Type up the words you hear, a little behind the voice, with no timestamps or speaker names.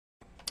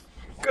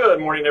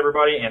Good morning,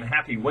 everybody, and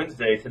happy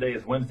Wednesday. Today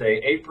is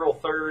Wednesday, April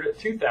 3rd,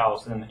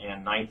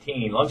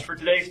 2019. Lunch for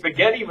today,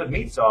 spaghetti with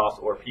meat sauce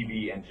or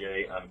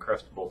PB&J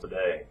Uncrustable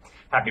today.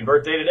 Happy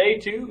birthday today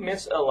to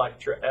Miss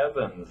Electra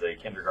Evans, a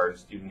kindergarten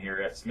student here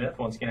at Smith.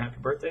 Once again, happy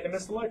birthday to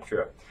Miss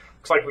Electra.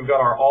 Looks like we've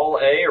got our all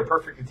A or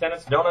perfect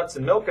attendance donuts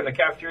and milk in the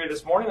cafeteria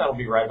this morning. That'll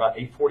be right about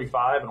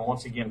 8:45. And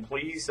once again,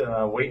 please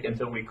wait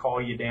until we call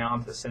you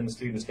down to send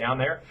students down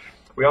there.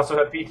 We also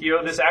have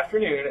PTO this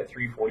afternoon at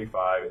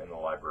 3:45 in the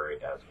library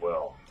as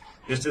well.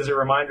 Just as a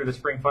reminder, the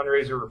spring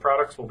fundraiser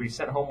products will be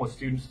sent home with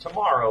students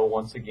tomorrow.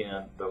 Once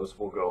again, those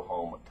will go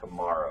home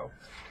tomorrow.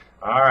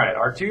 All right,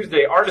 our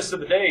Tuesday artists of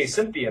the day: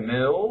 Cynthia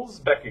Mills,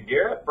 Becca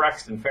Garrett,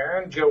 Braxton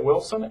Farron, Joe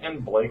Wilson,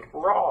 and Blake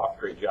Roth.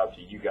 Great job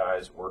to you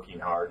guys working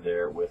hard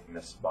there with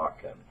Miss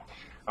Botkin.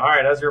 All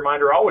right, as a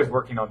reminder, always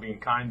working on being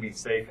kind, being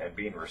safe, and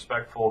being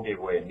respectful. Gave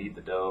away a Knead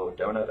the Dough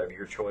donut of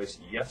your choice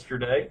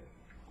yesterday.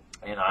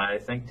 And I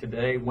think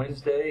today,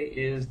 Wednesday,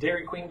 is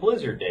Dairy Queen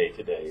Blizzard Day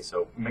today.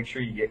 So make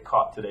sure you get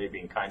caught today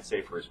being kind,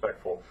 safe, and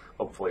respectful.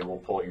 Hopefully we'll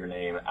pull your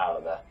name out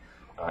of that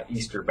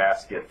Easter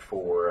basket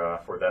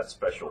for that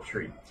special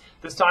treat.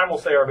 This time we'll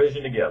say our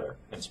vision together: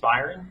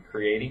 inspiring,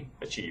 creating,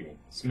 achieving.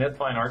 Smith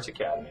Fine Arts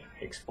Academy,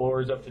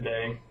 explorers of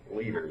today,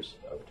 leaders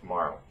of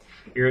tomorrow.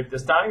 Here at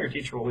this time, your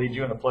teacher will lead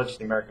you in a pledge to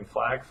the American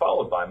flag,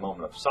 followed by a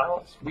moment of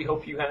silence. We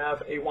hope you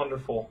have a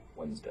wonderful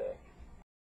Wednesday.